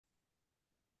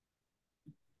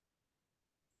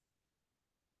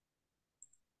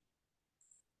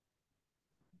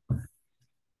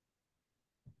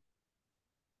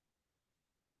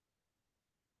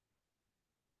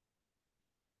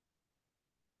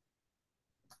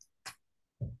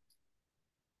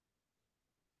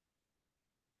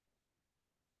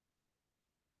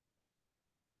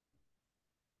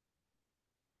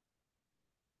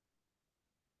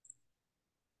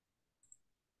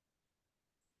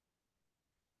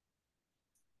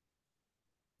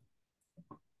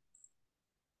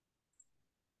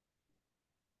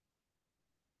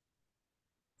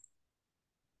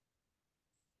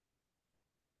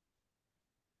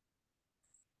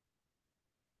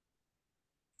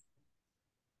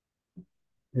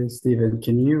Hey, Stephen,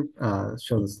 can you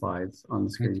show the slides on the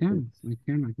I screen, please? can. I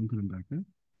can. I can put them back up.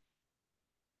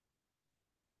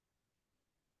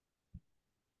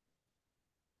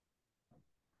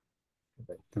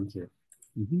 Perfect. Thank you.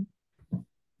 Hmm.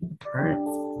 All right.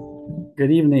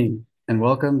 Good evening, and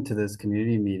welcome to this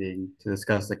community meeting to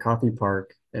discuss the Coffey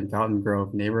Park and Fountain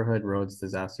Grove Neighborhood Roads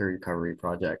Disaster Recovery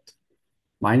Project.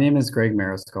 My name is Greg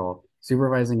Mariscal,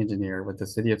 Supervising Engineer with the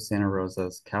City of Santa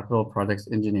Rosa's Capital Projects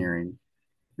Engineering,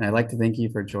 and I'd like to thank you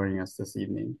for joining us this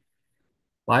evening.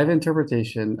 Live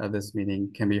interpretation of this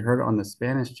meeting can be heard on the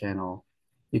Spanish channel.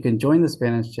 You can join the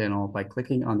Spanish channel by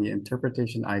clicking on the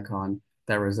interpretation icon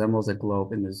that resembles a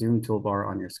globe in the Zoom toolbar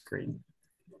on your screen.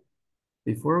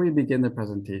 Before we begin the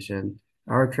presentation,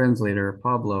 our translator,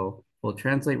 Pablo, will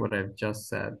translate what I've just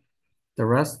said. The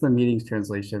rest of the meeting's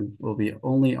translation will be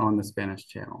only on the Spanish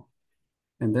channel.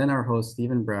 And then our host,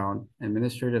 Stephen Brown,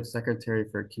 Administrative Secretary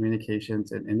for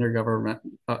Communications and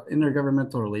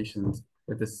Intergovernmental Relations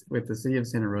with the City of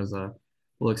Santa Rosa,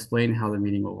 will explain how the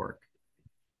meeting will work.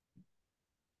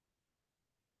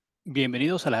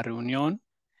 Bienvenidos a la reunión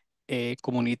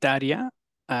comunitaria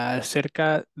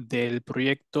acerca del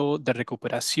proyecto de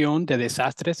recuperación de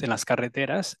desastres en las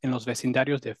carreteras en los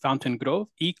vecindarios de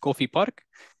Fountaingrove y Coffey Park.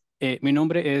 Mi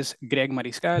nombre es Greg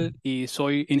Mariscal y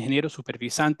soy ingeniero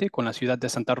supervisante con la ciudad de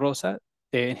Santa Rosa,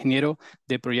 ingeniero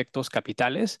de proyectos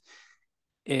capitales.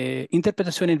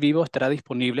 Interpretación en vivo estará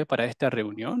disponible para esta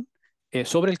reunión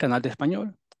sobre el canal de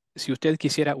español. Si usted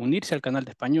quisiera unirse al canal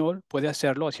de español, puede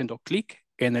hacerlo haciendo clic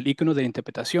en el icono de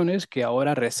interpretaciones que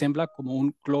ahora resembla como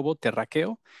un globo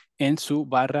terráqueo en su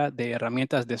barra de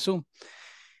herramientas de Zoom.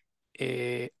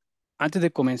 Eh, Antes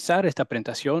de comenzar esta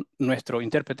presentación, nuestro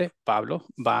intérprete, Pablo,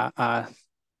 va a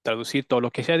traducir todo lo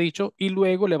que se ha dicho y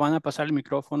luego le van a pasar el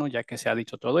micrófono, ya que se ha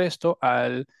dicho todo esto, a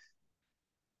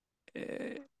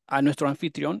nuestro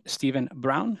anfitrión, Stephen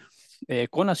Brown,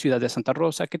 con la ciudad de Santa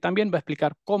Rosa, que también va a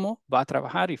explicar cómo va a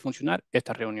trabajar y funcionar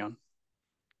esta reunión.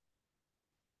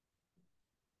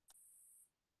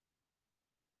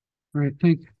 All right.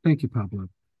 Thank you, Pablo.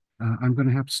 I'm going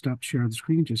to have to stop sharing the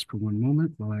screen just for one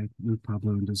moment while I move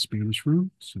Pablo into the Spanish room.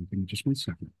 So give me just 1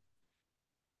 second.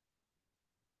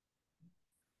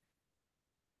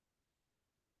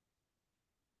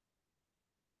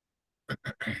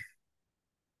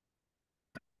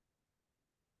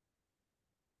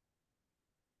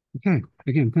 Okay.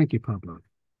 Again, thank you, Pablo.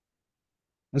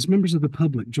 As members of the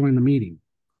public join the meeting,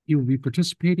 you will be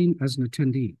participating as an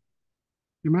attendee.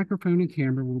 Your microphone and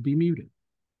camera will be muted.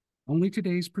 Only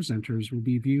today's presenters will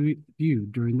be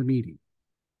viewed during the meeting.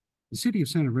 The City of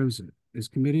Santa Rosa is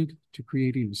committed to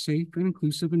creating a safe and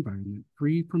inclusive environment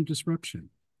free from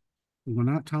disruption. We will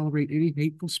not tolerate any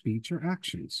hateful speech or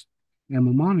actions, and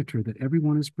will monitor that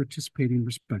everyone is participating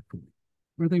respectfully,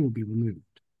 or they will be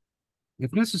removed.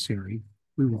 If necessary,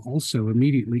 we will also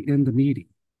immediately end the meeting.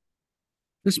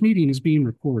 This meeting is being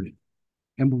recorded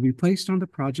and will be placed on the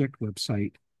project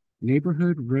website,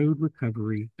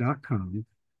 neighborhoodroadrecovery.com,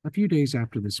 a few days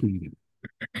after this meeting.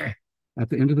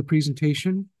 At the end of the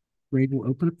presentation, Greg will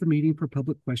open up the meeting for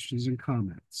public questions and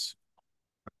comments.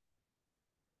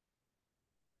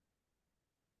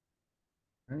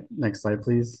 All right, next slide,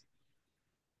 please.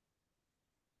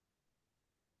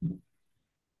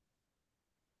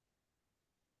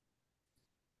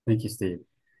 Thank you, Steve.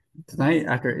 Tonight,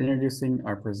 after introducing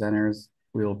our presenters,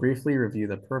 we will briefly review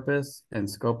the purpose and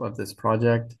scope of this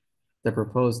project, the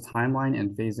proposed timeline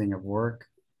and phasing of work,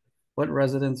 what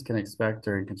residents can expect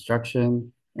during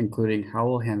construction, including how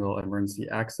we'll handle emergency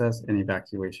access and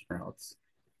evacuation routes.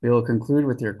 We will conclude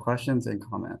with your questions and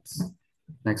comments.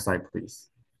 Next slide, please.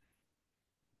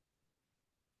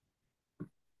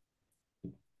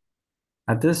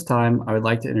 At this time, I would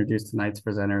like to introduce tonight's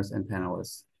presenters and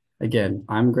panelists. Again,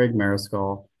 I'm Greg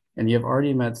Mariscal, and you have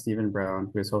already met Stephen Brown,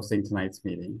 who is hosting tonight's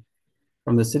meeting.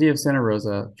 From the City of Santa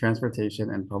Rosa, Transportation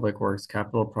and Public Works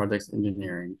Capital Projects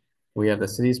Engineering, we have the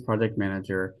city's project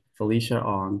manager, Felicia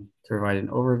Ong, to provide an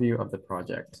overview of the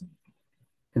project.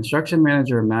 Construction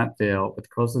manager Matt Vale with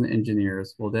Coastland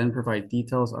Engineers will then provide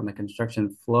details on the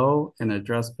construction flow and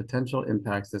address potential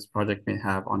impacts this project may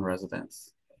have on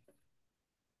residents.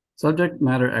 Subject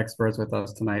matter experts with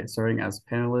us tonight serving as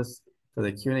panelists for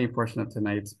the Q&A portion of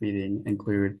tonight's meeting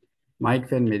include Mike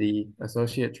Van Mitty,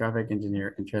 Associate Traffic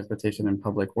Engineer in Transportation and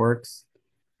Public Works,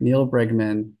 Neil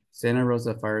Bregman, Santa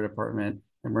Rosa Fire Department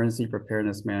Emergency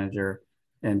Preparedness Manager,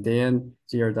 and Dan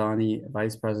Giordani,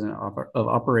 Vice President of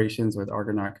Operations with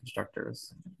Argonaut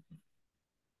Constructors.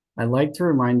 I'd like to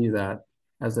remind you that,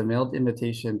 as the mailed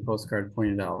invitation postcard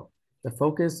pointed out, the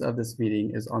focus of this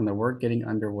meeting is on the work getting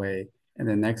underway in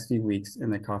the next few weeks in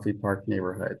the Coffey Park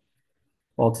neighborhood.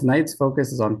 While tonight's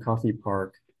focus is on Coffey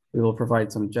Park, we will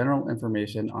provide some general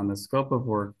information on the scope of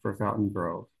work for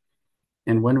Fountaingrove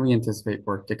and when we anticipate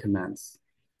work to commence.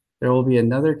 There will be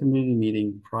another community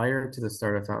meeting prior to the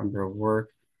start of Fountaingrove work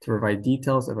to provide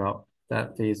details about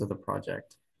that phase of the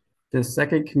project. This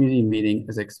second community meeting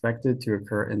is expected to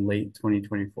occur in late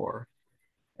 2024.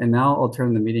 And now I'll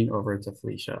turn the meeting over to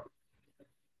Felicia.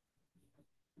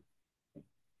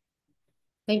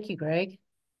 Thank you, Greg.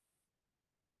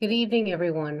 Good evening,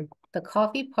 everyone. The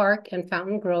Coffey Park and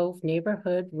Fountaingrove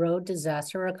Neighborhood Road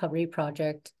Disaster Recovery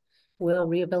Project will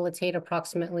rehabilitate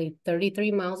approximately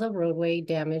 33 miles of roadway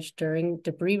damaged during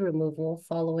debris removal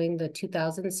following the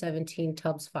 2017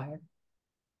 Tubbs fire.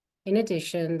 In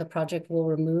addition, the project will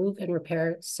remove and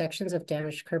repair sections of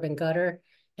damaged curb and gutter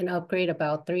and upgrade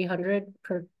about 300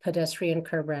 pedestrian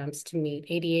curb ramps to meet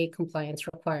ADA compliance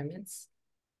requirements.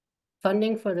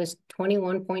 Funding for this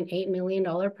 $21.8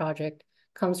 million project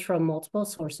comes from multiple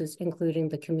sources, including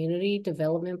the Community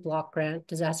Development Block Grant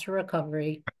Disaster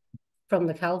Recovery from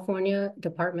the California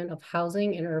Department of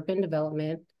Housing and Urban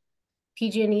Development,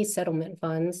 PG&E Settlement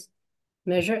Funds,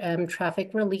 Measure M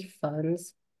Traffic Relief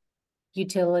Funds,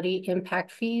 Utility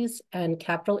Impact Fees, and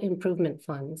Capital Improvement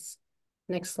Funds.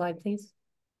 Next slide, please.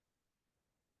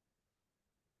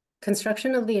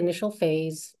 Construction of the initial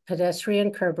phase,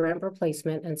 pedestrian curb ramp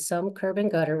replacement, and some curb and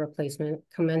gutter replacement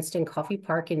commenced in Coffey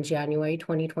Park in January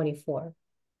 2024.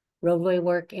 Roadway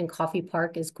work in Coffey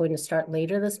Park is going to start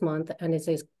later this month and is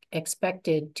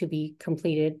expected to be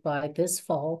completed by this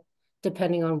fall,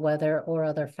 depending on weather or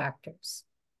other factors.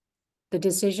 The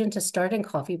decision to start in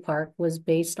Coffey Park was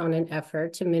based on an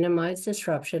effort to minimize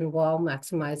disruption while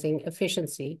maximizing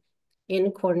efficiency in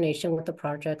coordination with the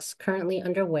projects currently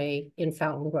underway in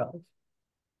Fountaingrove.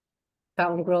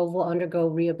 Fountaingrove will undergo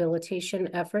rehabilitation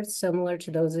efforts similar to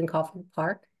those in Coffey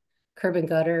Park, curb and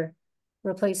gutter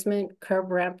replacement, curb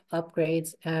ramp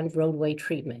upgrades, and roadway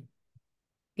treatment.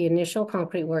 The initial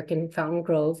concrete work in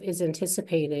Fountaingrove is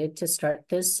anticipated to start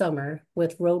this summer,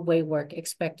 with roadway work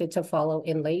expected to follow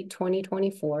in late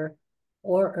 2024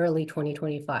 or early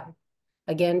 2025,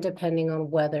 again depending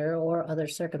on weather or other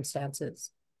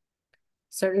circumstances.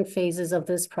 Certain phases of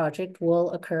this project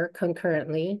will occur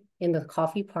concurrently in the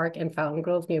Coffey Park and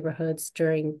Fountaingrove neighborhoods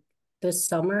during this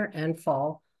summer and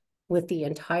fall, with the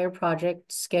entire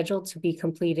project scheduled to be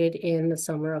completed in the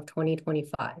summer of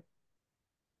 2025.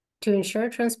 To ensure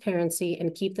transparency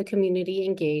and keep the community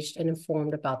engaged and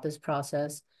informed about this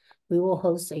process, we will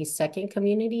host a second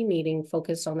community meeting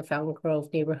focused on the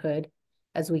Fountaingrove neighborhood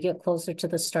as we get closer to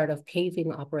the start of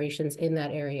paving operations in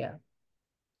that area.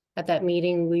 At that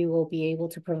meeting, we will be able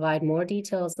to provide more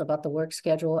details about the work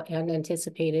schedule and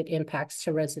anticipated impacts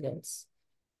to residents.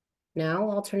 Now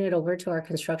I'll turn it over to our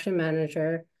construction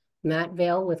manager, Matt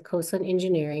Vale with Coastland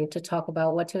Engineering, to talk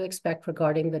about what to expect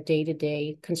regarding the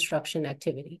day-to-day construction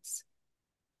activities.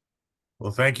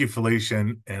 Well, thank you,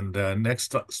 Felicia. And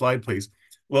next slide, please.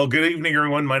 Well, good evening,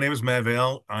 everyone. My name is Matt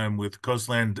Vale. I'm with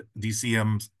Coastland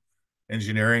DCM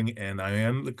Engineering, and I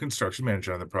am the construction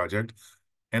manager on the project.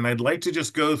 And I'd like to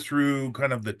just go through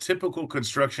kind of the typical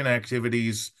construction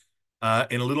activities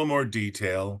in a little more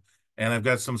detail. And I've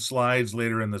got some slides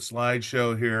later in the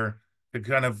slideshow here to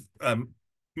kind of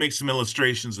make some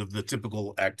illustrations of the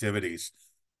typical activities.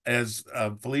 As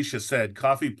Felicia said,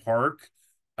 Coffey Park,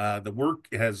 the work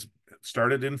has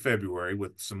started in February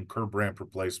with some curb ramp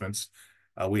replacements.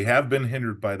 We have been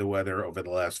hindered by the weather over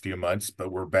the last few months,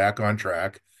 but we're back on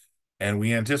track. And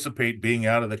we anticipate being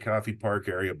out of the Coffey Park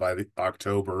area by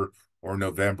October or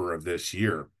November of this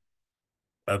year.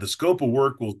 The scope of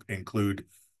work will include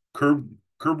curb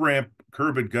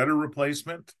and gutter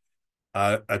replacement,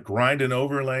 a grind and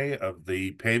overlay of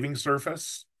the paving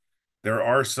surface. There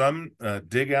are some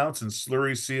dig outs and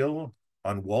slurry seal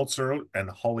on Waltzer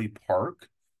and Holly Park.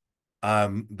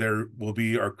 There will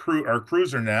be our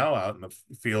crews are now out in the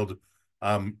field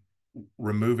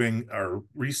removing or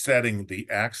resetting the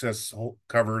access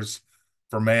covers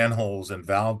for manholes and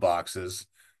valve boxes.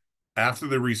 After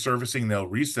the resurfacing, they'll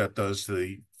reset those to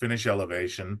the finish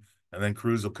elevation, and then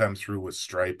crews will come through with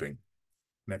striping.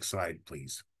 Next slide,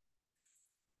 please.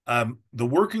 The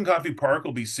work in Coffey Park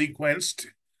will be sequenced.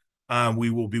 We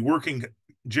will be working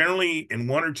generally in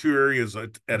one or two areas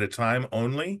at a time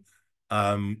only.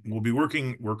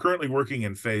 We're currently working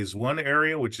in phase one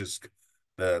area, which is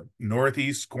the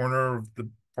northeast corner of the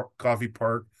Coffey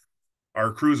Park.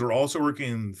 Our crews are also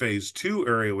working in phase two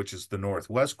area, which is the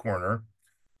northwest corner.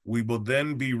 We will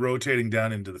then be rotating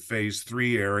down into the phase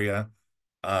three area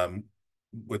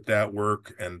with that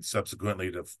work, and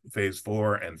subsequently to phase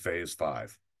four and phase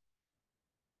five.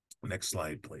 Next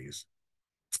slide, please.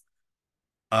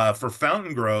 For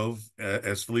Fountaingrove,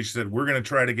 as Felicia said, we're going to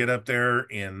try to get up there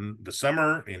in the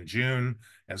summer, in June,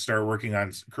 and start working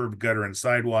on curb, gutter, and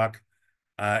sidewalk.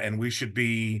 And we should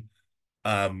be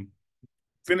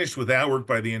finished with that work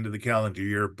by the end of the calendar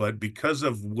year. But because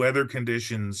of weather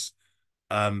conditions,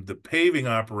 the paving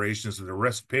operations,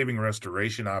 the paving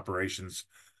restoration operations,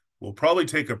 will probably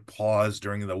take a pause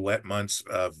during the wet months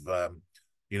of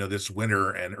this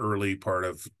winter and early part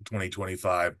of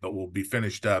 2025. But we'll be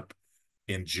finished up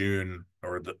in June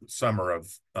or the summer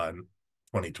of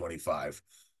 2025.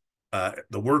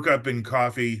 The work up in in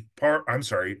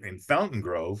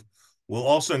Fountaingrove will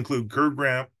also include curb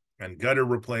ramp and gutter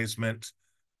replacement,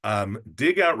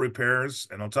 dig out repairs,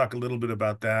 and I'll talk a little bit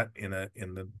about that in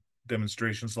the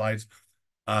demonstration slides.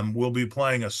 We'll be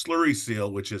applying a slurry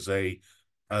seal, which is a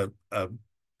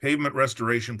pavement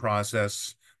restoration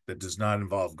process that does not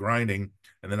involve grinding.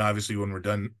 And then obviously when we're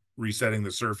done resetting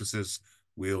the surfaces,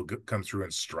 we'll come through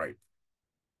and stripe.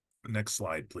 Next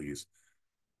slide, please.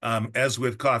 As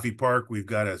with Coffey Park, we've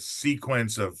got a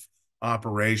sequence of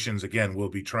operations. Again, we'll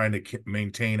be trying to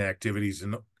maintain activities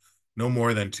in no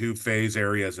more than 2 phase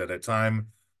areas at a time.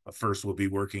 First, we'll be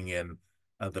working in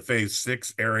the phase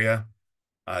 6 area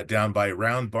down by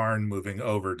Round Barn, moving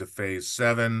over to phase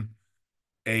 7,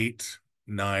 8,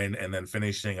 9, and then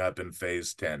finishing up in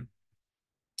phase 10.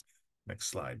 Next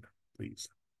slide, please.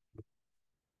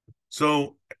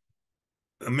 So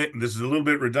this is a little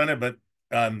bit redundant, but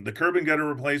the curb and gutter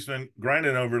replacement, grind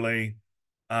and overlay,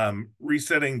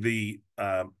 resetting the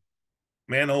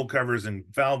manhole covers and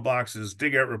valve boxes,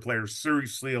 dig out repairs, slurry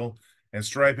seal, and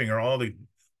striping are all the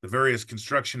various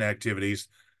construction activities.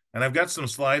 And I've got some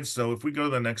slides, so if we go to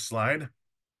the next slide.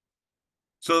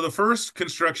 So the first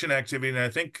construction activity, and I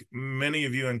think many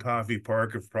of you in Coffey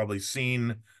Park have probably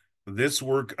seen this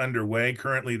work underway.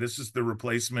 Currently, this is the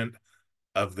replacement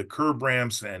of the curb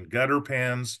ramps and gutter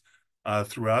pans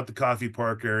throughout the Coffey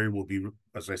Park area. We'll be,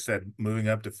 as I said, moving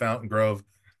up to Fountaingrove,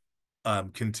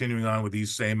 continuing on with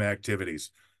these same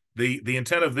activities. The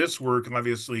intent of this work,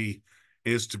 obviously,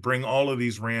 is to bring all of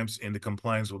these ramps into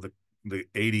compliance with the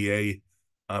ADA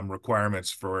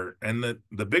requirements and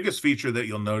the biggest feature that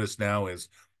you'll notice now is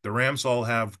the ramps all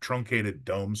have truncated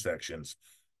dome sections,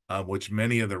 which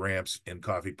many of the ramps in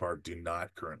Coffey Park do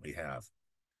not currently have.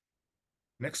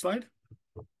 Next slide.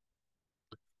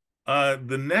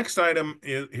 The next item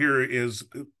here is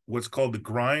what's called the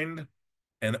grind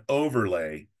and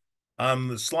overlay.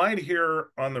 The slide here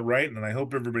on the right, and I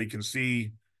hope everybody can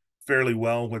see fairly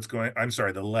well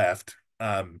the left,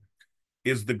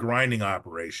 is the grinding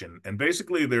operation. And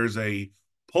basically there's a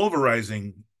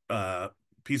pulverizing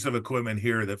piece of equipment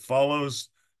here that follows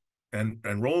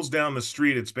and rolls down the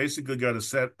street. It's basically got a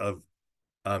set of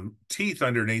teeth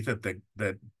underneath it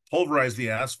that pulverize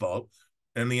the asphalt.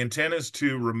 And the intent is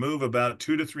to remove about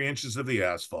 2 to 3 inches of the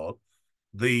asphalt.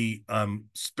 The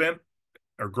spent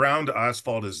or ground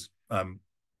asphalt is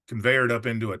conveyored up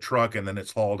into a truck, and then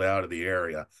it's hauled out of the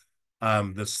area.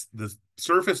 The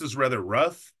surface is rather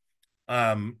rough,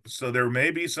 so there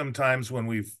may be some times when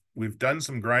we've done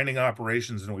some grinding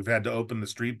operations and we've had to open the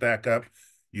street back up.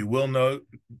 You will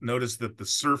notice that the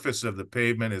surface of the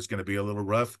pavement is going to be a little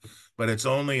rough, but it's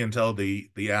only until the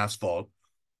asphalt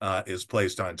is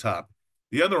placed on top.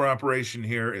 The other operation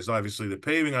here is obviously the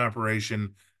paving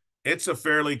operation. It's a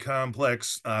fairly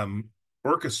complex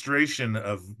orchestration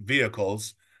of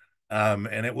vehicles,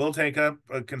 and it will take up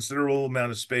a considerable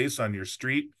amount of space on your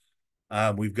street.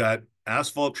 We've got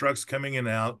asphalt trucks coming in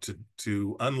and out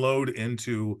to unload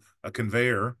into a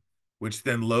conveyor, which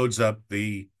then loads up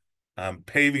the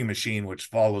paving machine, which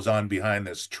follows on behind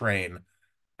this train.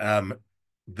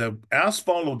 The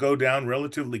asphalt will go down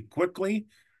relatively quickly,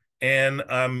 and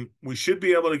we should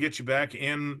be able to get you back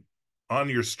in on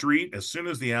your street as soon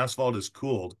as the asphalt is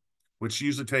cooled, which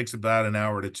usually takes about an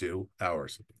hour to 2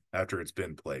 hours after it's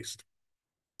been placed.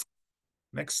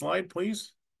 Next slide,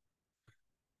 please.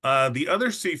 The other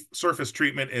surface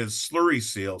treatment is slurry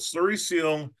seal. Slurry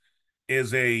seal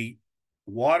is a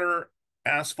water,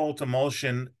 asphalt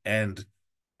emulsion, and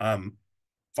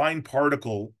fine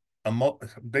particle.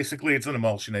 Basically, it's an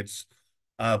emulsion. It's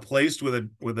placed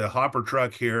with a hopper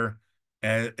truck here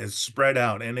and is spread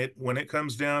out. And when it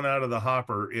comes down out of the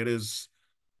hopper, it is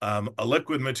a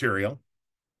liquid material.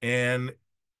 And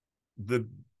the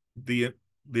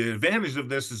advantage of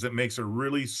this is it makes a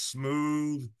really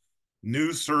smooth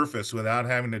new surface without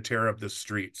having to tear up the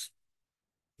streets.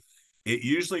 It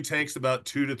usually takes about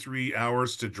 2 to 3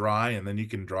 hours to dry, and then you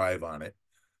can drive on it.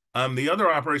 The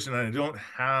other operation, and I don't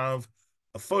have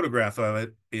a photograph of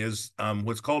it, is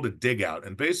what's called a dig out.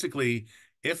 And basically,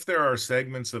 if there are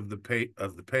segments of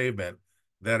the pavement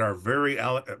that are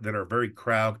very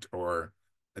cracked or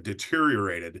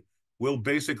deteriorated, we'll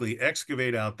basically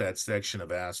excavate out that section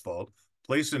of asphalt,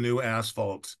 place a new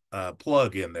asphalt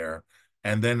plug in there,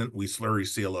 and then we slurry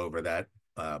seal over that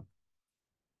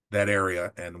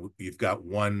area, and you've got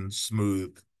one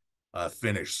smooth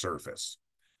finished surface.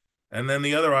 And then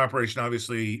the other operation,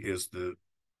 obviously, is the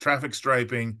traffic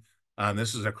striping.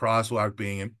 This is a crosswalk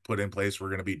being put in place. We're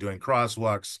going to be doing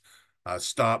crosswalks,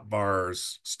 stop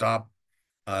bars, stop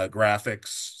graphics,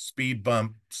 speed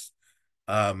bumps,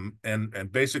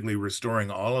 and basically restoring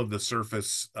all of the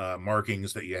surface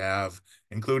markings that you have,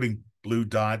 including blue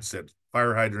dots at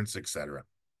fire hydrants, etc.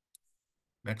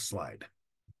 Next slide.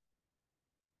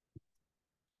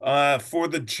 For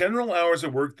the general hours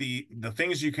of work, the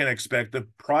things you can expect, the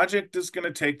project is going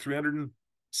to take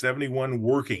 371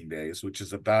 working days, which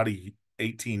is about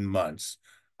 18 months.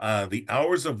 The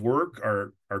hours of work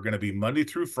are going to be Monday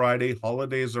through Friday.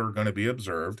 Holidays are going to be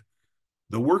observed.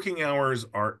 The working hours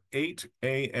are 8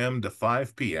 a.m. to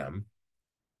 5 p.m.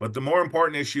 But the more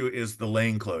important issue is the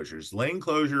lane closures. Lane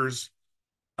closures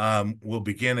will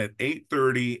begin at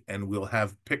 8:30 and we'll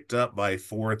have picked up by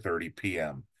 4:30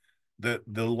 p.m.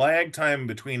 The lag time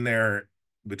between 8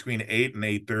 and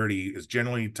 8:30 is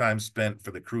generally time spent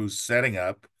for the crews setting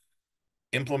up,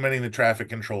 implementing the traffic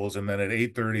controls, and then at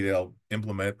 8:30 they'll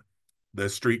implement the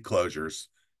street closures.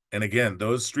 And again,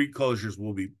 those street closures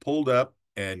will be pulled up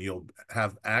and you'll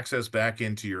have access back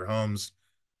into your homes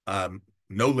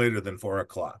no later than 4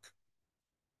 o'clock.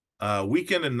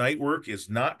 Weekend and night work is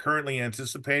not currently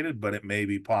anticipated, but it may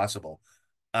be possible.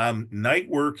 Night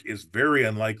work is very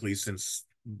unlikely since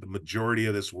the majority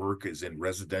of this work is in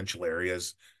residential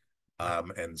areas.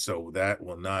 And so that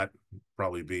will not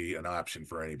probably be an option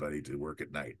for anybody to work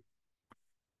at night.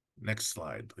 Next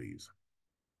slide, please.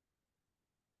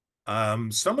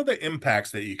 Some of the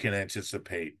impacts that you can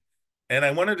anticipate, and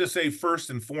I wanted to say first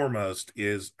and foremost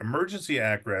is emergency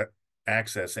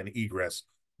access and egress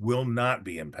will not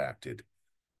be impacted.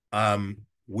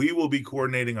 We will be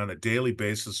coordinating on a daily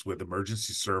basis with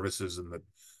emergency services and the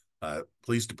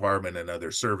police department and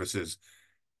other services.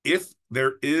 If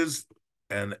there is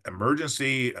an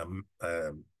emergency, an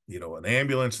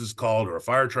ambulance is called or a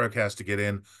fire truck has to get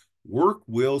in, work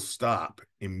will stop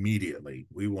immediately.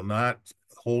 We will not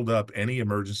hold up any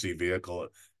emergency vehicle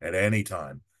at any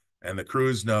time. And the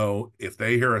crews know if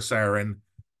they hear a siren,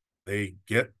 they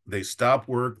stop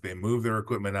work, they move their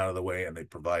equipment out of the way, and they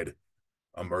provide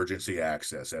emergency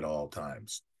access at all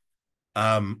times.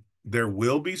 There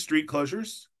will be street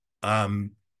closures.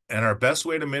 And our best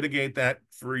way to mitigate that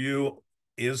for you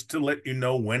is to let you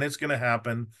know when it's going to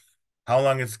happen, how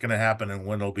long it's going to happen, and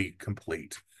when it'll be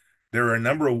complete. There are a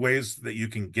number of ways that you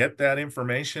can get that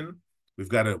information. We've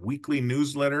got a weekly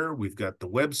newsletter. We've got the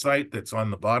website that's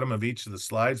on the bottom of each of the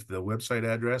slides. The website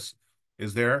address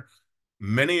is there.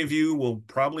 Many of you will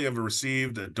probably have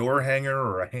received a door hanger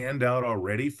or a handout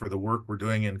already for the work we're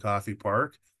doing in Coffey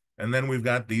Park. And then we've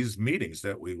got these meetings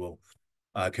that we will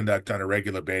conduct on a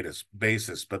regular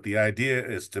basis. But the idea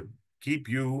is to keep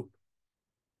you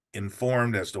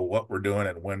informed as to what we're doing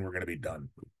and when we're going to be done.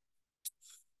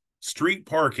 Street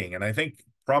parking, and I think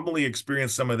probably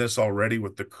experienced some of this already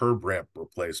with the curb ramp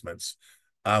replacements.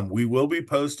 We will be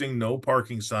posting no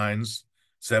parking signs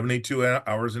 72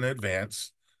 hours in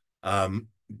advance.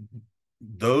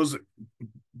 Those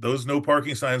no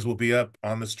parking signs will be up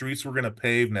on the streets we're going to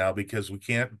pave now because we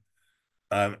can't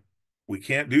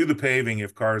do the paving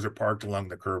if cars are parked along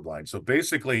the curb line. So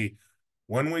basically,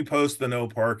 when we post the no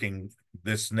parking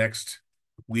this next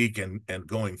week and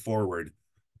going forward,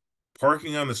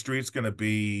 parking on the street's going to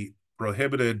be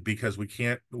prohibited because we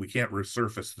can't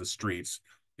resurface the streets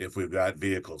if we've got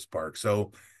vehicles parked.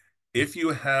 So if you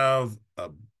have a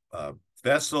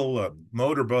vessel, a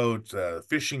motorboat, a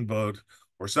fishing boat,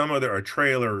 or a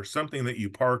trailer, or something that you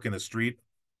park in the street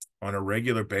on a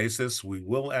regular basis, we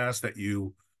will ask that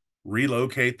you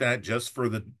relocate that just for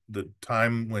the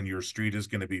time when your street is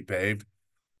going to be paved.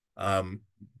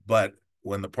 But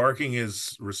when the parking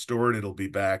is restored, it'll be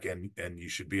back and you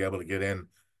should be able to get in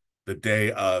the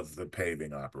day of the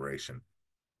paving operation.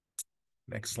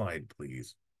 Next slide,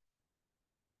 please.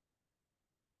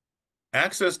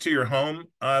 Access to your home.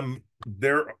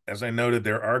 As I noted,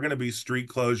 there are going to be street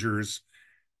closures.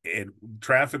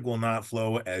 Traffic will not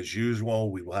flow as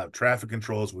usual. We will have traffic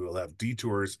controls. We will have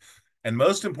detours. And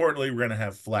most importantly, we're going to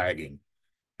have flagging.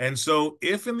 And so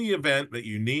if in the event that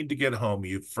you need to get home,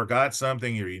 you forgot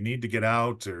something, or you need to get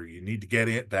out, or you need to get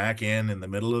it back in the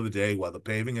middle of the day while the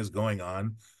paving is going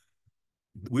on,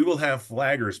 we will have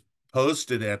flaggers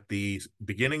posted at the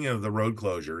beginning of the road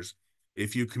closures.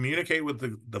 If you communicate with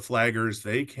the flaggers,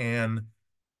 they can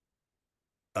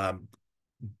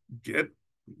get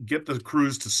the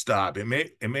crews to stop. It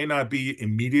may not be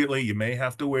immediately. You may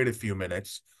have to wait a few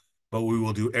minutes, but we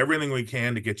will do everything we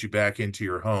can to get you back into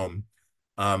your home.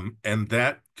 And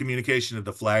that communication to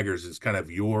the flaggers is kind of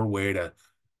your way to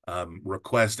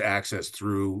request access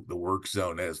through the work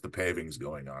zone as the paving's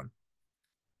going on.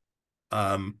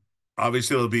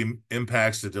 Obviously, there'll be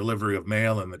impacts to delivery of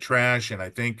mail and the trash, and I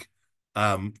think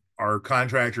our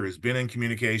contractor has been in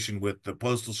communication with the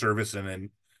Postal Service and then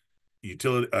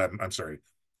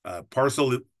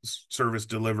parcel service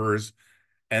deliverers.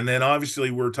 And then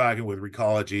obviously we're talking with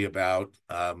Recology about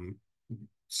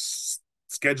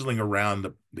scheduling around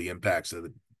the impacts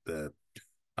of the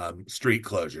street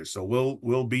closures. So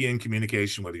we'll be in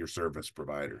communication with your service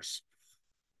providers.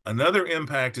 Another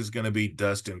impact is going to be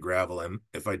dust and gravel. And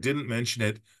if I didn't mention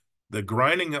it, the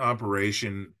grinding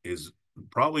operation is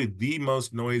probably the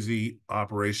most noisy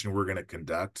operation we're going to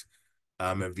conduct.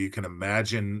 If you can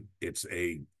imagine, it's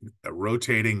a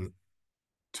rotating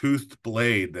toothed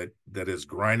blade that is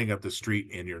grinding up the street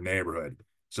in your neighborhood.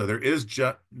 So there is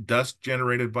dust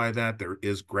generated by that. There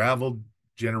is gravel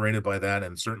generated by that,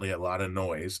 and certainly a lot of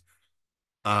noise.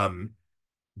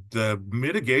 The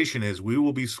mitigation is we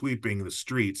will be sweeping the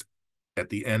streets at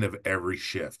the end of every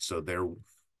shift. So there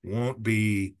won't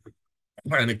be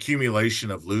an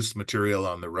accumulation of loose material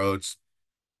on the roads.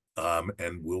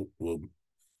 And we'll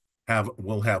have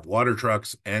water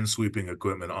trucks and sweeping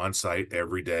equipment on site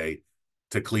every day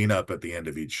to clean up at the end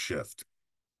of each shift.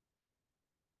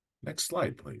 Next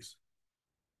slide, please.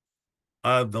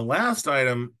 The last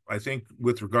item, I think,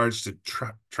 with regards to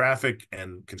traffic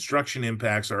and construction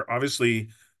impacts are obviously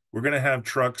we're going to have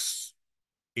trucks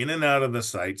in and out of the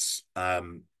sites,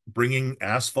 bringing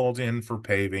asphalt in for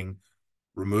paving,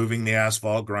 removing the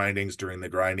asphalt grindings during the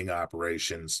grinding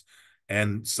operations,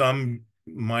 and some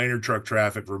minor truck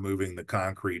traffic removing the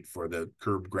concrete for the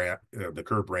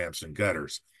curb ramps and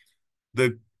gutters.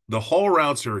 The haul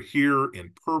routes are here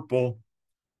in purple,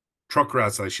 truck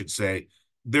routes, I should say.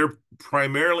 They're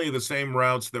primarily the same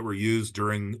routes that were used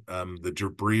during the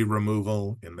debris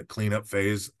removal in the cleanup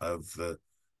phase of the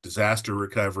disaster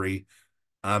recovery.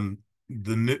 The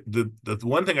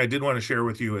one thing I did want to share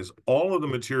with you is all of the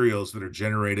materials that are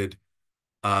generated,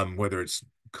 whether it's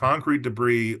concrete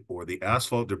debris or the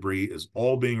asphalt debris, is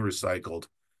all being recycled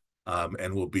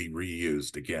and will be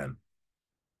reused again.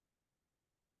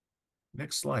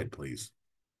 Next slide, please.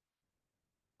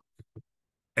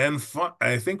 And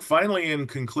I think finally, in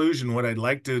conclusion, what I'd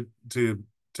like to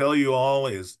tell you all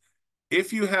is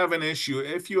if you have an issue,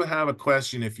 if you have a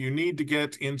question, if you need to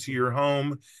get into your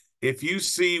home, if you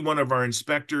see one of our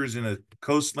inspectors in a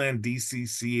Coastland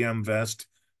DCCM vest,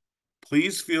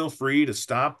 please feel free to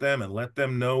stop them and let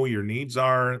them know your needs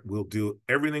are. We'll do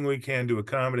everything we can to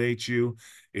accommodate you.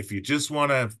 If you just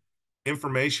want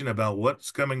information about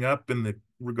what's coming up in the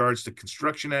regards to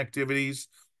construction activities,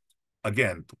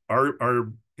 again,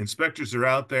 our inspectors are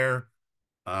out there.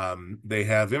 They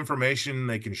have information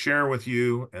they can share with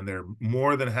you, and they're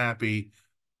more than happy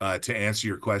to answer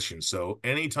your questions. So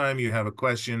anytime you have a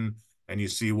question and you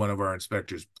see one of our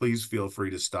inspectors, please feel free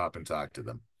to stop and talk to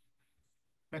them.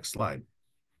 Next slide.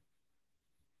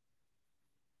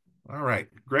 All right,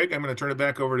 Greg, I'm going to turn it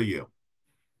back over to you.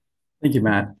 Thank you,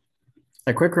 Matt.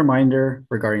 A quick reminder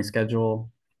regarding schedule.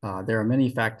 There are many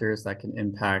factors that can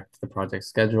impact the project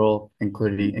schedule,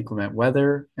 including inclement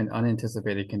weather and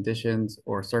unanticipated conditions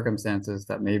or circumstances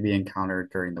that may be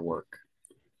encountered during the work.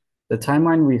 The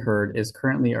timeline we heard is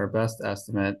currently our best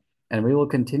estimate, and we will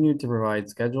continue to provide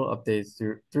schedule updates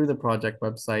through the project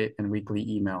website and weekly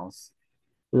emails.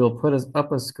 We will put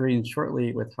up a screen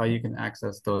shortly with how you can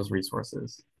access those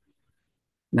resources.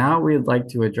 Now we'd like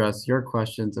to address your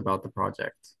questions about the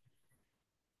project.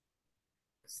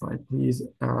 Slide, please.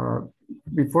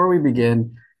 Before we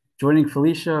begin, joining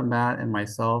Felicia, Matt, and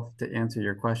myself to answer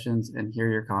your questions and hear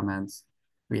your comments,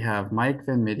 we have Mike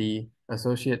Van Mitty,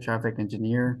 Associate Traffic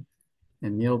Engineer,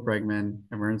 and Neil Bregman,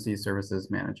 Emergency Services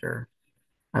Manager.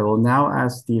 I will now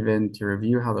ask Stephen to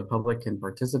review how the public can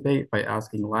participate by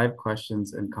asking live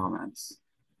questions and comments.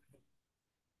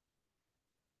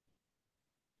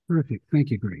 Terrific.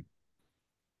 Thank you, Greg.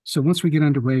 So once we get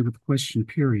underway with the question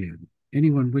period,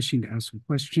 anyone wishing to ask a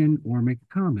question or make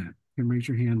a comment can raise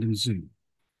your hand in Zoom.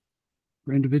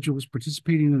 For individuals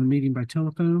participating in the meeting by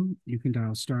telephone, you can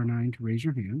dial *9 to raise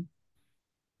your hand.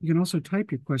 You can also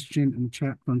type your question in the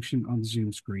chat function on the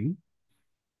Zoom screen.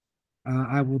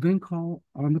 I will then call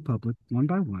on the public one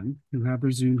by one who have their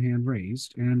Zoom hand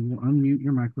raised and will unmute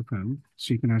your microphone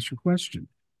so you can ask your question.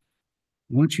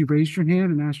 Once you've raised your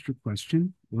hand and asked your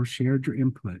question or shared your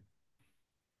input,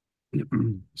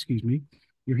 excuse me,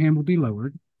 your hand will be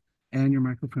lowered and your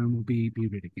microphone will be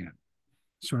muted again,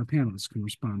 so our panelists can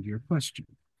respond to your question.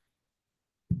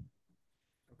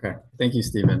 Okay, thank you,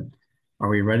 Stephen. Are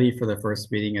we ready for the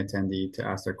first meeting attendee to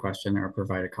ask their question or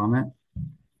provide a comment?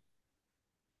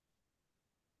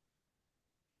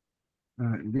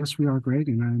 Yes, we are, Greg,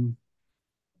 and I'm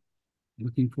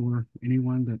looking for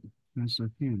anyone that has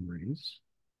their hand raised.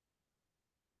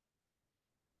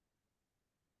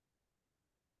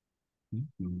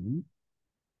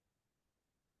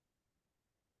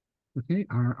 Okay,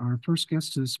 our first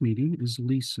guest to this meeting is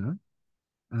Lisa.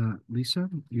 Lisa,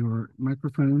 your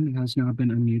microphone has now been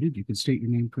unmuted. You can state your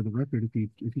name for the record if you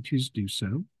choose to do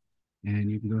so,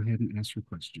 and you can go ahead and ask your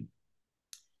question.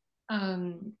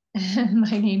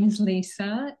 My name is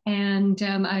Lisa, and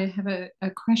I have a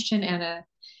question and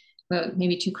well,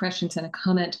 maybe two questions and a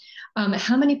comment.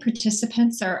 How many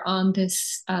participants are on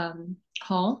this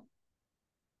call?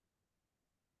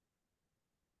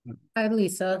 Hi,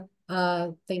 Lisa.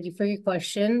 Thank you for your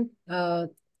question. It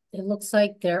looks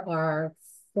like there are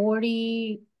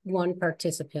 41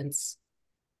 participants.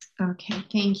 Okay,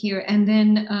 thank you. And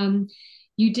then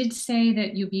you did say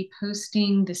that you'll be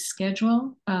posting the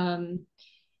schedule. And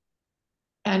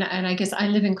I guess I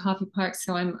live in Coffey Park,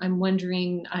 so I'm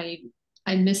wondering, I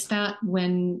missed that,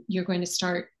 when you're going to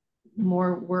start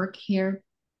more work here,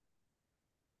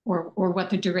 or what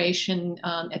the duration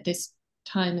at this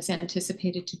time is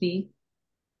anticipated to be.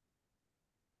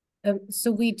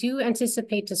 So we do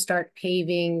anticipate to start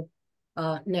paving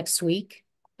next week,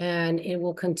 and it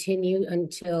will continue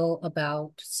until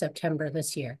about September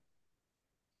this year.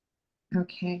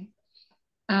 Okay.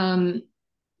 And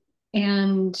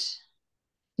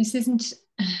this isn't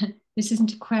this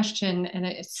isn't a question, and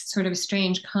it's sort of a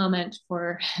strange comment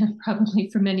for probably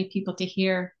for many people to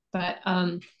hear, but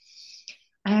I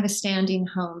have a standing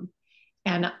home,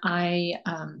 and I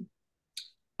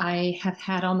have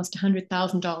had almost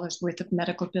 $100,000 worth of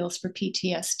medical bills for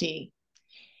PTSD,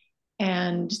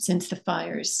 and since the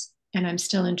fires, and I'm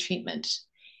still in treatment.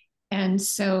 And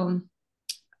so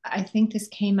I think this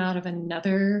came out of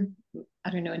another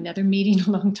meeting a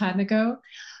long time ago,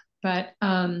 but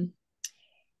I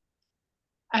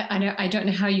don't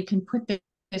know how you can put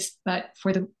this, but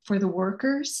for the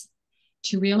workers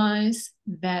to realize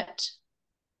that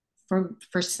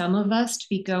for some of us to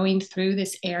be going through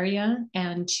this area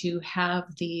and to have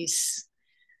these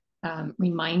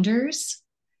reminders,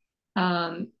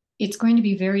 it's going to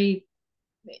be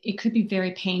it could be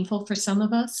very painful for some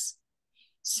of us.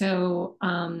 So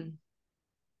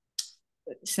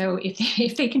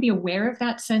if they can be aware of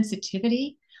that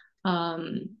sensitivity,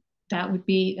 that would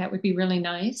be really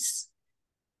nice.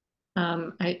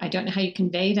 I don't know how you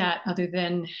convey that other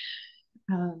than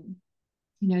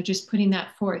just putting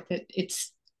that forth, that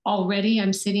it's already,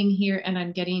 I'm sitting here and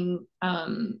I'm getting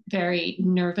very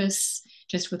nervous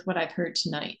just with what I've heard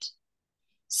tonight.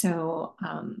 So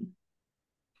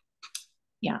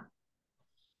yeah.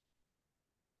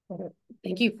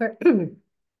 Thank you for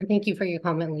thank you for your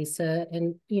comment, Lisa.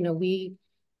 And we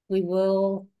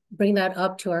will bring that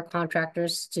up to our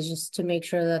contractors to make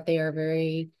sure that they are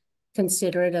very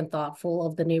considerate and thoughtful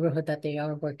of the neighborhood that they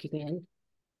are working in.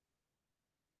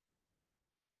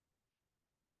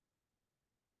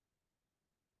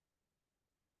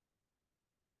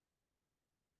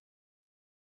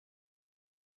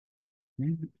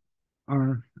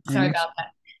 Sorry about that.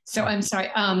 So I'm sorry.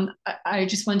 I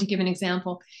just wanted to give an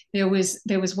example. There was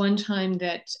one time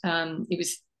that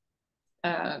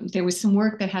there was some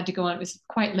work that had to go on. It was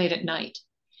quite late at night,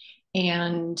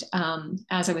 and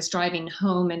as I was driving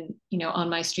home and on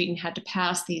my street and had to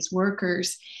pass these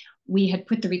workers, we had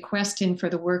put the request in for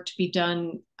the work to be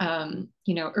done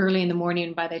early in the morning,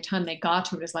 and by the time they got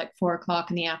to it, it was like 4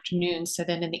 o'clock in the afternoon. So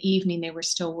then in the evening they were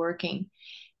still working.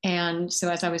 And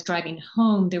so as I was driving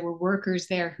home, there were workers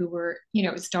there who were,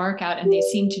 it was dark out, and they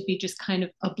seemed to be just kind of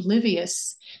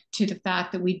oblivious to the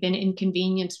fact that we'd been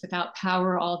inconvenienced without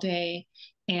power all day,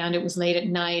 and it was late at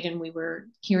night, and we were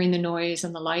hearing the noise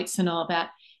and the lights and all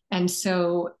that. And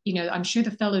so, I'm sure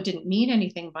the fellow didn't mean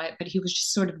anything by it, but he was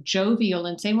just sort of jovial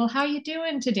and saying, well, how you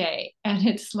doing today? And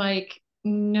it's like,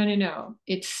 no,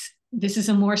 this is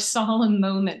a more solemn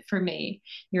moment for me.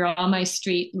 You're on my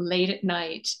street late at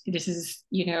night. This is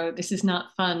not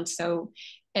fun. So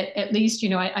at least,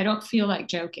 I don't feel like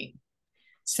joking.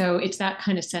 So it's that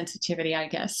kind of sensitivity, I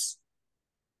guess.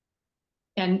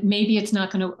 And maybe it's not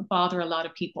going to bother a lot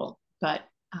of people, but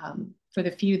for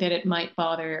the few that it might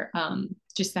bother,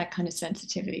 just that kind of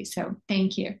sensitivity. So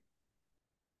thank you.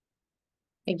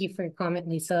 Thank you for your comment,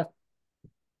 Lisa.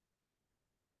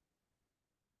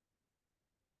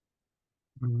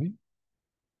 All right.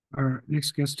 Our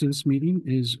next guest to this meeting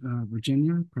is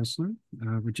Virginia Pressler.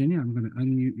 Virginia, I'm going to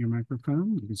unmute your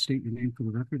microphone. You can state your name for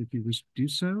the record if you wish to do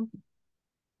so,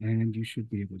 and you should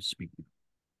be able to speak now.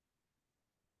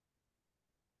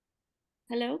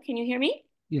 Hello, can you hear me?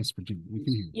 Yes, Virginia, we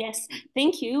can hear you. Yes,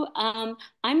 thank you.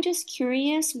 I'm just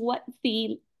curious what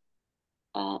the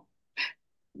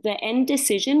end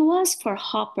decision was for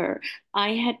Hopper.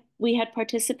 We had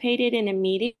participated in a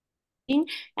meeting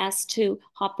as to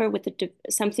Hopper with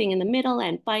something in the middle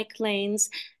and bike lanes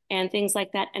and things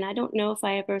like that. And I don't know if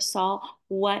I ever saw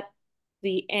what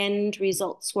the end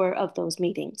results were of those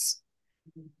meetings.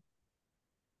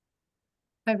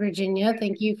 Hi, Virginia.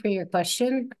 Thank you for your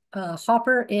question.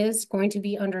 Hopper is going to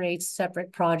be under a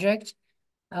separate project,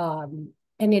 and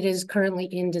it is currently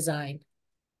in design.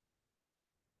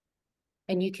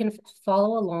 And you can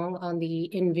follow along on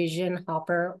the Envision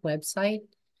Hopper website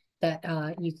that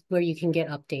where you can get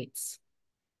updates.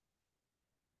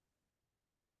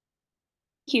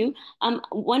 Thank you.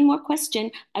 One more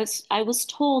question. I was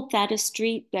told that a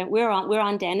street that we're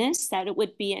on Dennis, that it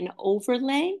would be an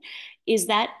overlay. Is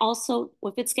that also,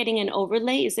 if it's getting an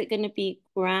overlay, is it going to be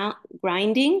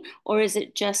grinding or is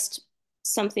it just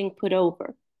something put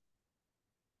over?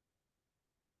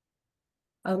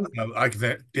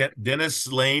 Dennis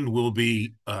Lane will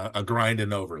be a grind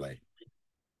and overlay.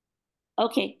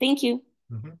 Okay, thank you.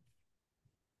 Mm-hmm.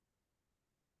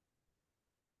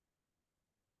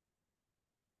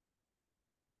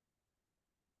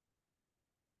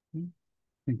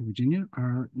 Thank you, Virginia.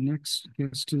 Our next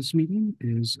guest to this meeting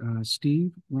is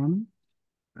Steve Rahman.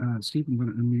 Steve, I'm going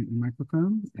to unmute your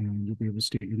microphone, and you'll be able to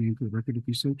state your name for the record if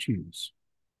you so choose.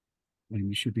 And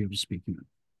you should be able to speak now.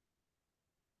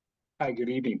 Hi, good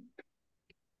evening.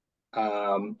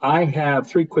 I have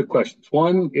three quick questions.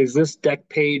 One, is this deck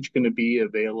page going to be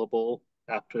available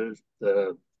after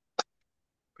the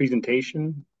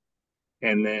presentation?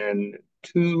 And then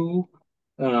two,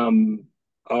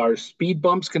 are speed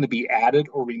bumps going to be added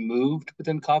or removed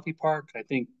within Coffey Park? I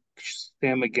think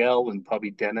San Miguel and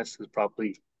probably Dennis is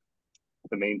probably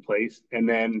the main place. And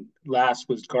then last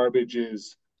was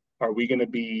garbages. Are we going to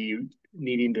be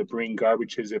needing to bring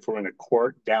garbages if we're in a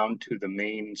court down to the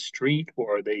main street,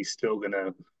 or are they still going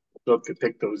to look to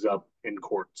pick those up in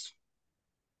courts?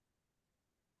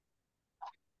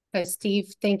 Hi,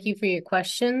 Steve. Thank you for your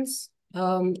questions.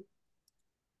 I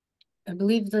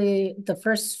believe the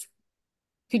first.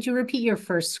 Could you repeat your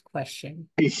first question?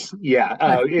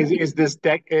 Yeah. Is this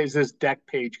deck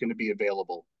page going to be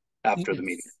available after the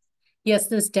meeting? Yes,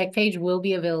 this deck page will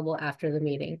be available after the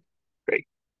meeting. Great.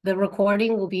 The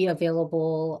recording will be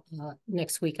available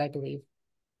next week, I believe.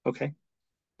 Okay.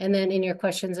 And then in your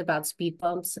questions about speed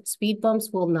bumps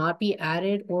will not be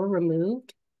added or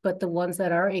removed, but the ones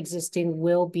that are existing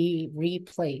will be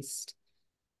replaced.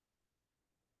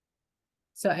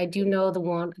 So I do know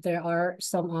there are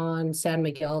some on San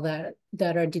Miguel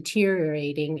that are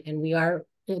deteriorating, and we are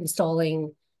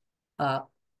installing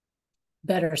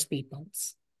better speed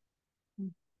bumps.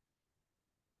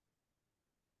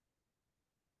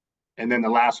 And then the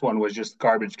last one was just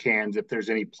garbage cans. If there's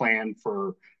any plan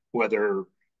for whether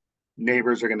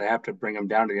neighbors are going to have to bring them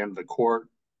down to the end of the court,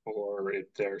 or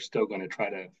if they're still going to try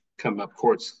to come up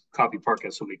courts. Coffey Park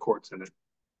has so many courts in it.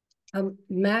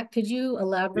 Matt, could you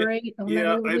elaborate on that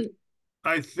a little bit?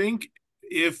 I think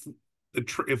if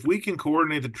we can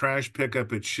coordinate the trash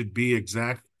pickup, it should be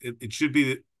it should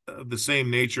be the same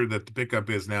nature that the pickup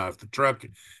is now. If the truck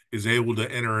is able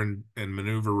to enter and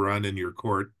maneuver run in your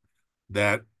court,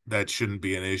 that shouldn't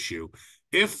be an issue.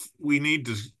 If we need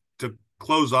to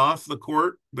close off the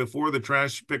court before the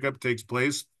trash pickup takes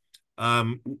place,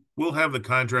 we'll have the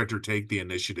contractor take the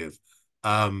initiative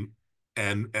and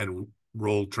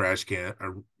roll trash can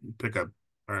or pick up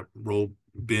or roll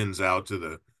bins out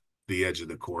to the edge of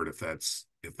the court if that's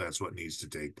what needs to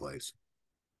take place.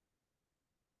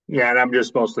 Yeah, and I'm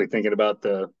just mostly thinking about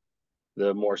the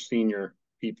more senior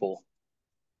people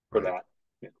for that.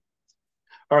 Yeah.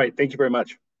 All right, thank you very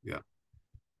much. Yeah.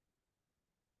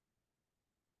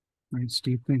 All right,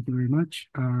 Steve, thank you very much.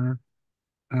 Let's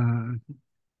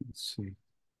see.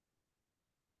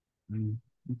 I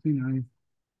think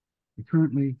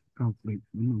currently, oh, wait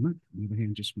a moment. On the other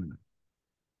hand, just a minute.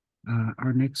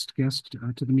 Our next guest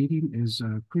to the meeting is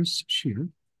Chris Shear.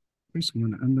 Chris, I'm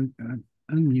going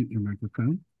to unmute your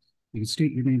microphone. You can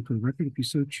state your name for the record if you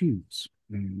so choose,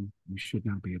 and you should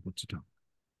now be able to talk.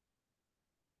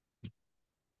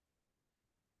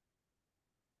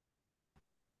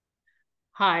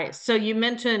 Hi, so you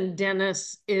mentioned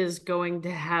Dennis is going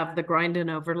to have the grind and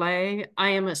overlay.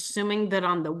 I am assuming that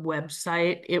on the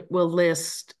website, it will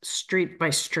list street by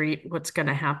street what's going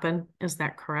to happen. Is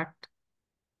that correct?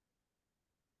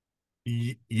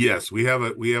 Yes, we have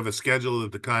a schedule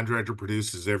that the contractor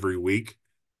produces every week,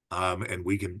 and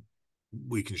we can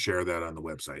share that on the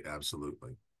website.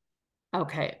 Absolutely.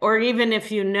 Okay, or even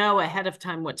if you know ahead of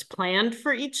time what's planned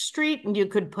for each street, you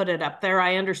could put it up there.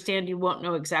 I understand you won't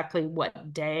know exactly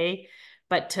what day,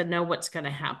 but to know what's going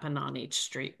to happen on each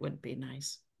street would be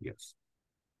nice. Yes.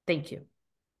 Thank you.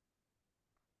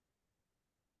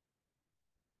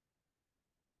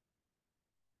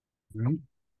 All right.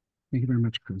 Thank you very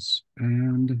much, Chris.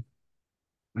 And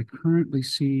I currently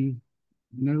see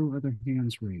no other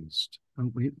hands raised. Oh,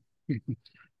 wait.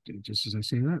 Just as I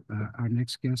say that, our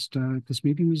next guest at this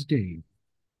meeting is Dave.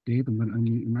 Dave, I'm going to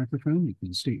unmute your microphone. You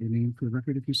can state your name for the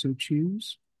record if you so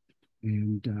choose.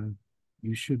 And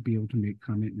you should be able to make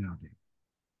comment now,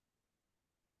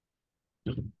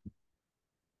 Dave.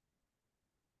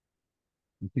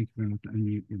 I think you're going to have to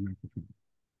unmute your microphone.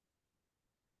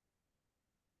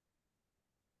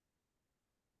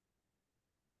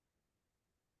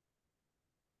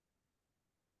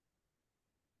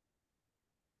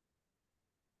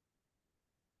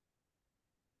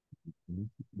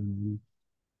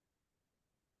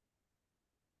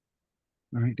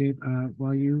 All right, Dave,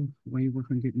 while you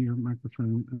work on getting your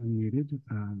microphone unmuted,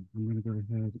 I'm going to go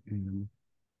ahead and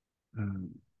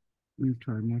move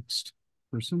to our next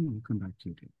person. We'll come back to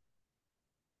you, Dave.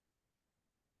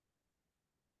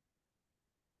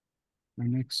 Our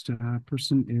next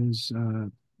person is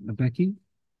Becky.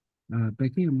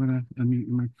 Becky, I'm going to unmute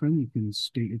your microphone. You can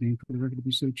state your name for the record if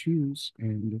you so choose,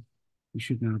 and you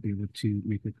should now be able to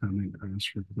make a comment or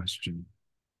ask your question.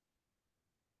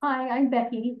 Hi, I'm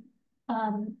Becky.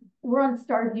 We're on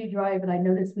Starview Drive, and I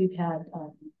noticed we've had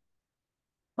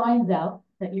signs out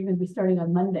that you're going to be starting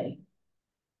on Monday.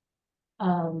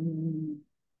 Does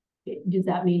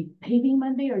that mean paving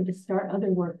Monday, or just start other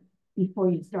work before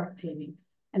you start paving?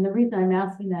 And the reason I'm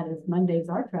asking that is Monday's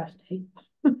our trash day.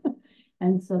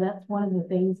 And so that's one of the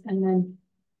things. And then,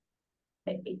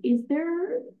 is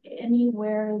there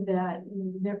anywhere that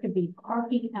there could be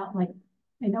parking out? Like,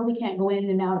 I know we can't go in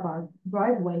and out of our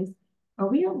driveways. Are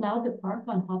we allowed to park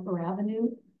on Hopper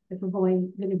Avenue if we're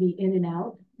going to be in and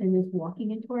out and just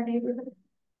walking into our neighborhood?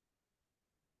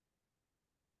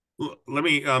 Let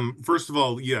me first of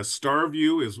all, yes,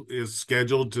 Starview is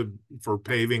scheduled for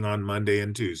paving on Monday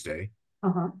and Tuesday.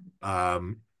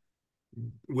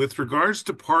 With regards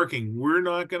to parking, we're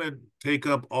not going to take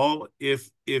up all,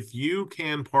 if you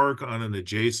can park on an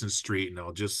adjacent street, and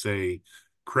I'll just say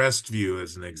Crestview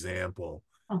as an example.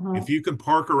 If you can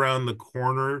park around the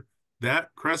corner, that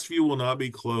Crestview will not be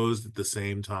closed at the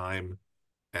same time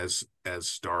as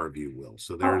Starview will.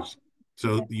 So there's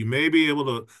so you may be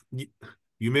able to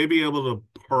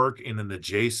park in an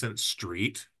adjacent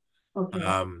street. So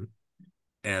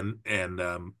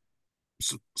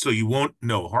you won't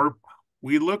know.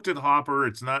 We looked at Hopper.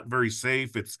 It's not very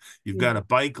safe. You've got a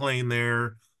bike lane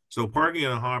there. So parking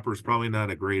in a Hopper is probably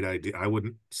not a great idea. I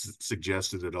wouldn't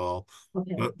suggest it at all.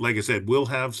 But like I said, we'll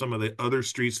have some of the other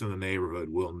streets in the neighborhood.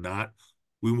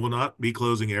 We will not be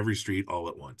closing every street all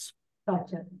at once.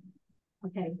 Gotcha.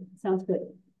 Okay, sounds good.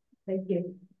 Thank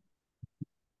you.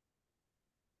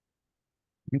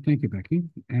 Okay, thank you, Becky.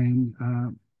 And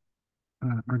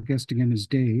our guest again is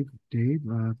Dave. Dave,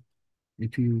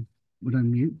 if you would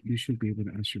unmute, you should be able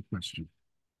to ask your question.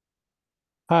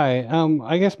 Hi,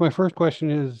 I guess my first question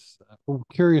is, I'm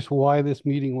curious why this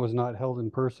meeting was not held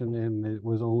in person and it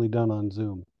was only done on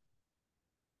Zoom.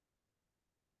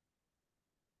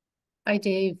 Hi,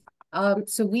 Dave.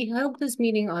 So we held this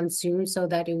meeting on Zoom so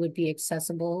that it would be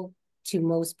accessible to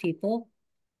most people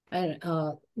and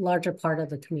a larger part of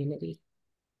the community.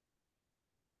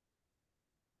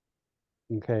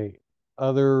 Okay,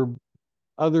 other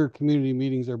community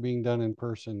meetings are being done in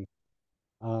person.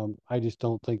 I just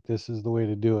don't think this is the way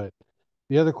to do it.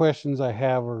 The other questions I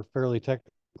have are fairly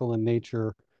technical in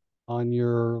nature. On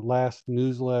your last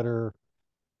newsletter,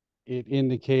 it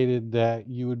indicated that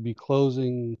you would be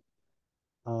closing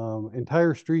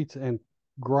entire streets and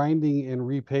grinding and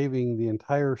repaving the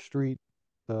entire street,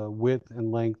 the width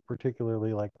and length,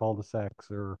 particularly like cul-de-sacs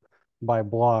or by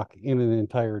block, in an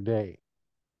entire day.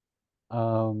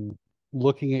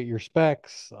 Looking at your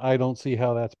specs, I don't see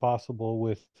how that's possible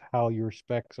with how your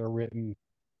specs are written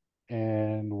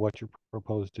and what you're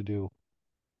proposed to do.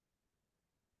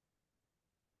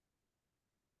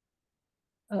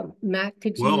 Matt,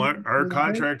 could you? Well, our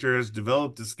contractor has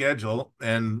developed a schedule,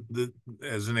 and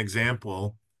as an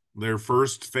example, their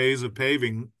first phase of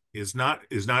paving is not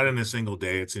in a single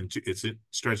day. It's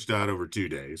stretched out over 2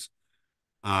 days.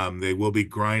 They will be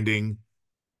grinding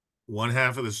one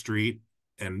half of the street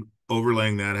and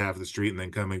overlaying that half of the street, and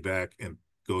then coming back and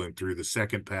going through the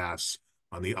second pass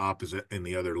on the opposite in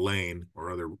the other lane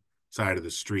or other side of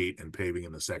the street and paving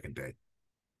in the second day.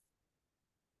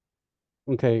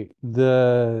 Okay,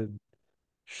 the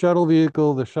shuttle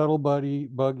vehicle, the shuttle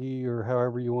buggy, or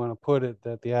however you want to put it,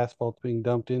 that the asphalt's being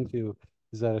dumped into,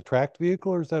 is that a tracked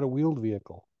vehicle or is that a wheeled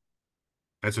vehicle?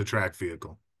 That's a track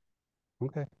vehicle.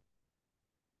 Okay.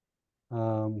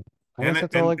 I guess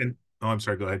that's all oh, I'm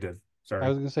sorry. Go ahead, Dad. I Sorry.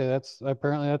 was gonna say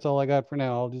that's all I got for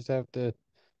now. I'll just have to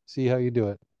see how you do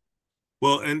it.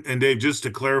 Well, and Dave, just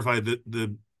to clarify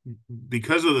the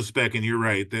because of the spec, and you're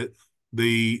right that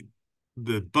the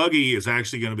the buggy is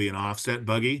actually going to be an offset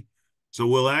buggy, so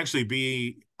we'll actually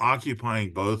be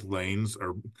occupying both lanes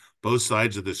or both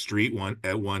sides of the street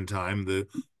at one time. The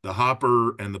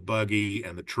hopper and the buggy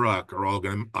and the truck are all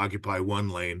going to occupy one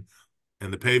lane,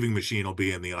 and the paving machine will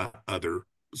be in the other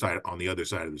side on the other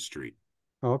side of the street.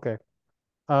 Oh, okay.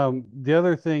 The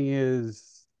other thing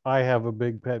is I have a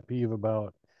big pet peeve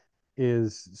about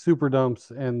is super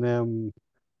dumps and them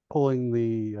pulling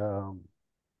the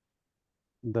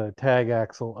tag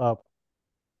axle up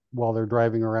while they're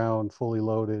driving around fully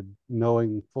loaded,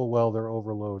 knowing full well they're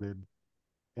overloaded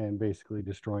and basically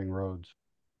destroying roads.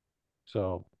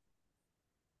 So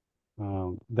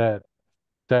that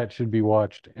should be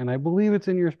watched. And I believe it's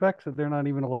in your specs that they're not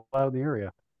even allowed in the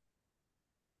area.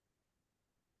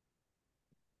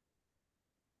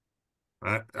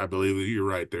 I believe you're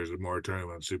right. There's a moratorium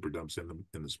on super dumps in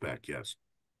the spec. Yes.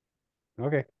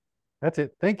 Okay, that's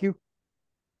it. Thank you.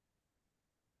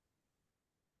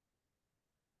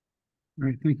 All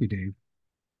right, thank you, Dave.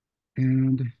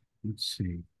 And let's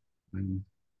see, I'm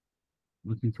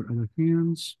looking for other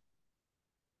hands.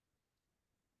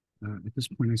 At this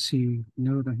point, I see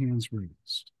no other hands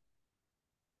raised.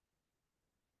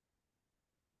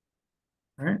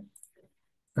 All right.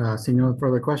 Seeing no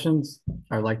further questions,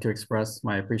 I'd like to express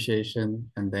my appreciation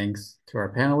and thanks to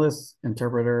our panelists,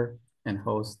 interpreter, and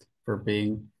host for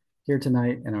being here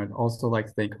tonight. And I would also like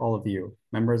to thank all of you,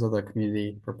 members of the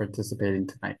community, for participating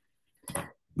tonight.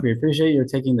 We appreciate you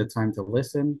taking the time to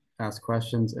listen, ask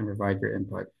questions, and provide your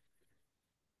input.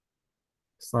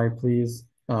 Slide, please.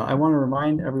 I want to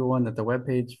remind everyone that the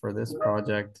webpage for this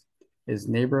project is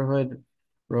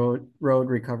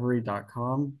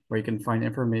neighborhoodroadrecovery.com, where you can find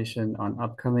information on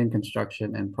upcoming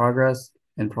construction and progress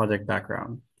and project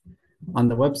background. On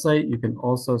the website, you can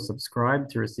also subscribe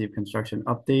to receive construction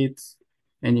updates,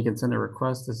 and you can send a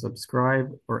request to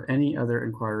subscribe or any other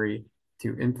inquiry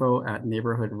to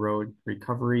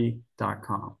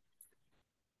info@neighborhoodroadrecovery.com.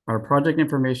 Our project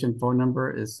information phone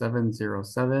number is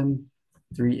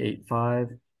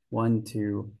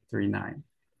 707-385-1239.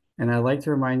 And I'd like to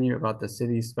remind you about the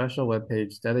city's special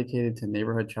webpage dedicated to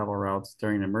neighborhood travel routes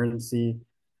during an emergency,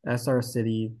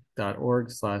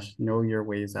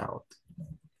 srcity.org/knowyourwaysout.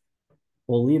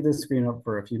 We'll leave this screen up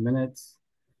for a few minutes.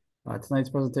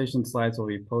 Tonight's presentation slides will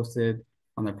be posted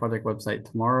on the project website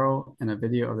tomorrow, and a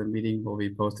video of the meeting will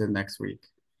be posted next week.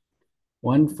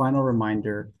 One final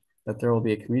reminder that there will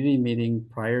be a community meeting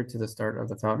prior to the start of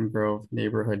the Fountaingrove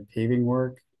neighborhood paving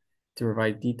work to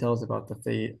provide details about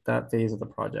that phase of the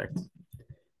project.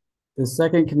 The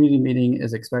second community meeting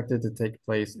is expected to take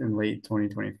place in late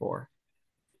 2024.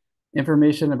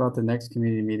 Information about the next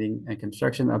community meeting and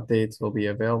construction updates will be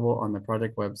available on the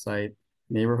project website,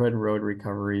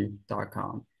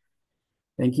 neighborhoodroadrecovery.com.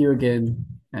 Thank you again,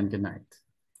 and good night.